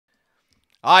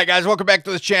All right, guys, welcome back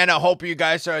to the channel. Hope you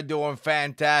guys are doing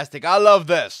fantastic. I love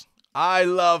this. I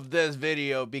love this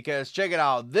video because check it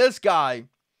out. This guy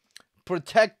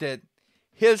protected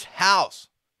his house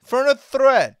from a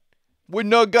threat with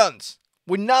no guns,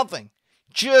 with nothing,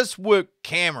 just with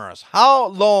cameras. How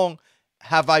long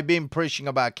have I been preaching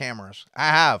about cameras? I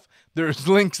have. There's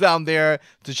links down there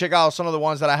to check out some of the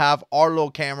ones that I have.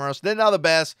 Arlo cameras. They're not the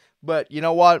best, but you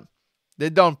know what? They're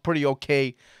done pretty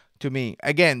okay to me.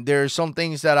 Again, there's some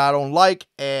things that I don't like,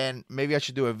 and maybe I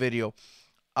should do a video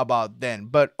about them.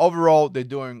 But overall, they're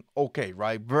doing okay,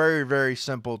 right? Very, very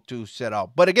simple to set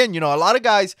up. But again, a lot of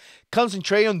guys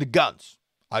concentrate on the guns.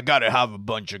 I gotta have a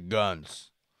bunch of guns.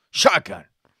 Shotgun,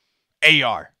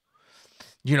 AR,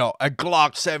 a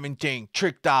Glock 17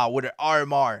 tricked out with an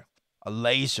RMR, a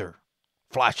laser,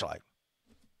 flashlight.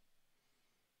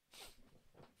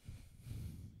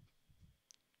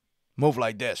 Move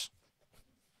like this.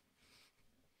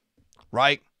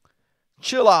 Right?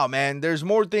 Chill out, man. There's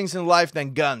more things in life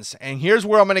than guns. And here's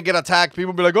where I'm going to get attacked.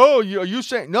 People be like, oh, are you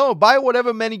saying? No, buy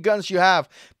whatever many guns you have.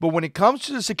 But when it comes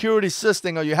to the security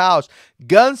system of your house,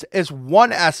 guns is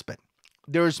one aspect.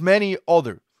 There's many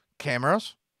other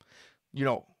cameras,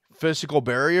 physical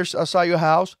barriers outside your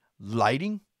house,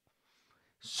 lighting,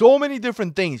 so many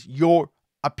different things. Your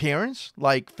appearance,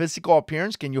 like physical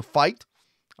appearance. Can you fight?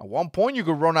 At one point, you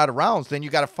could run out of rounds. Then you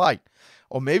got to fight.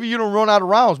 Or maybe you don't run out of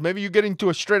rounds. Maybe you get into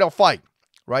a straight up fight,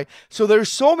 right? So there's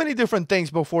so many different things.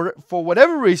 But for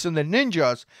whatever reason, the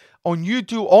ninjas on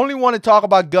YouTube only want to talk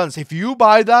about guns. If you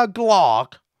buy that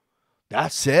Glock,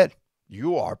 that's it.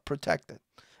 You are protected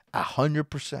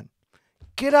 100%.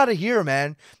 Get out of here,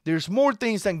 man. There's more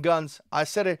things than guns. I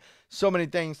said it so many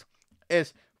things.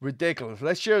 It's ridiculous.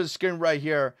 Let's share the screen right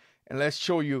here and let's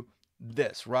show you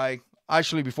this, right?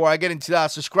 Actually, before I get into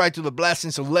that, subscribe to the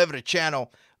Blessings of Liberty channel.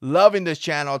 Loving this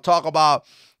channel. Talk about,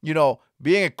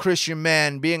 being a Christian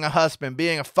man, being a husband,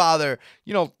 being a father,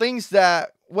 things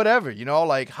that, whatever,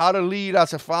 like how to lead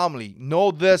as a family. Know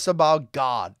this about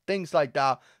God. Things like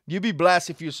that. You be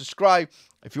blessed if you subscribe.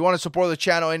 If you want to support the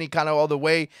channel any kind of other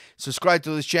way, subscribe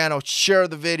to this channel, share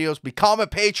the videos, become a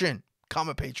patron. Become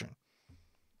a patron.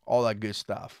 All that good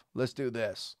stuff. Let's do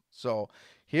this. So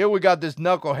here we got this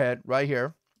knucklehead right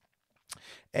here.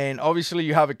 And obviously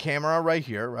you have a camera right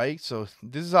here, right? So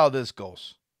this is how this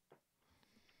goes.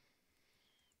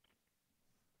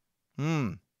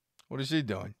 What is he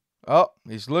doing? Oh,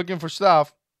 he's looking for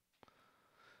stuff.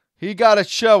 He got a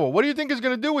shovel. What do you think he's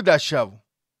going to do with that shovel?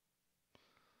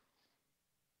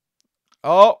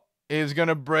 Oh, he's going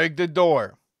to break the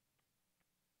door.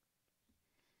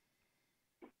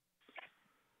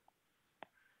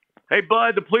 Hey,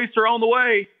 bud, the police are on the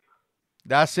way.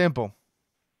 That's simple.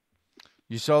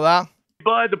 You saw that?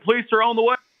 Bud, the police are on the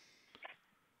way.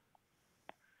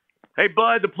 Hey,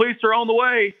 bud, the police are on the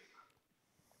way.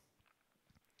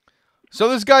 So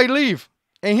this guy leave.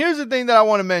 And here's the thing that I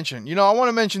want to mention. I want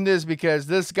to mention this because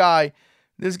this guy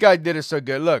did it so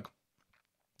good. Look.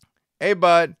 Hey,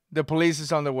 bud, the police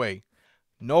is on the way.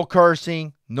 No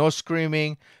cursing, no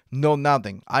screaming, no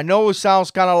nothing. I know it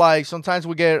sounds kind of like sometimes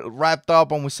we get wrapped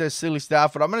up and we say silly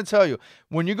stuff, but I'm going to tell you,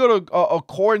 when you go to a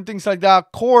court and things like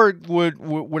that, court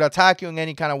would attack you in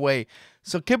any kind of way.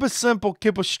 So keep it simple,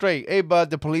 keep it straight. Hey, bud,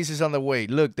 the police is on the way.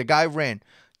 Look, the guy ran.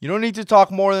 You don't need to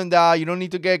talk more than that. You don't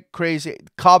need to get crazy.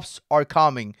 Cops are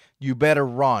coming. You better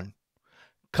run.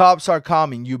 Cops are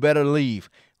coming. You better leave.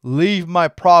 Leave my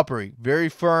property. Very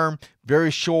firm,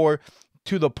 very short,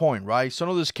 to the point, right? Some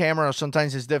of this camera,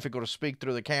 sometimes it's difficult to speak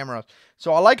through the camera.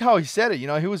 So I like how he said it.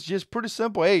 He was just pretty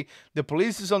simple. Hey, the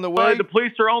police is on the way. The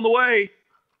police are on the way.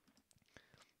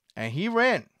 And he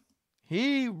ran.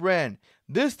 He ran.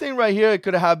 This thing right here, it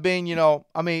could have been,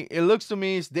 it looks to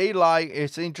me, it's daylight.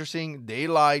 It's interesting.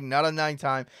 Daylight, not at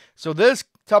nighttime. So this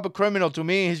type of criminal, to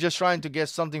me, he's just trying to get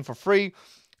something for free.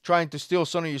 Trying to steal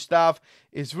some of your stuff.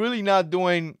 It's really not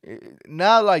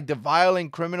like the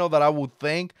violent criminal that I would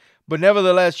think. But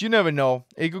nevertheless, you never know.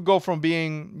 It could go from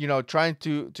being, trying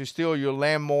to steal your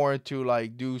lawnmower to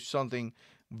like do something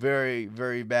very,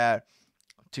 very bad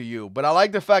to you. But I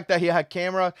like the fact that he had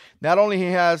camera. Not only he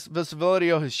has visibility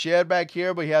of his shed back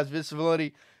here, but he has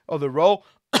visibility of the road.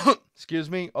 Excuse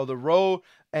me, of the road,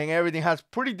 and everything has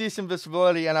pretty decent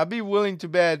visibility. And I'd be willing to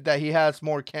bet that he has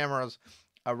more cameras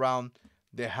around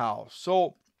the house.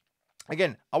 So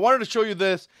again, I wanted to show you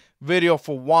this video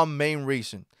for one main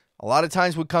reason. A lot of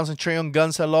times we concentrate on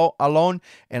guns alone,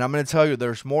 and I'm going to tell you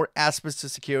there's more aspects to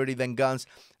security than guns.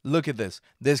 Look at this.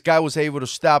 This guy was able to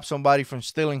stop somebody from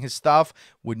stealing his stuff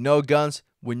with no guns,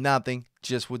 with nothing,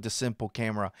 just with the simple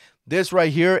camera. This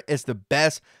right here is the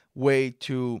best way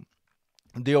to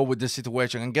deal with this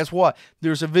situation. And guess what?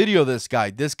 There's a video of this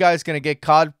guy. This guy's going to get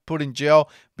caught, put in jail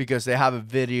because they have a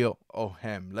video of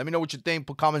him. Let me know what you think.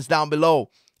 Put comments down below.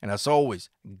 And as always,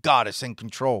 God is in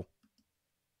control.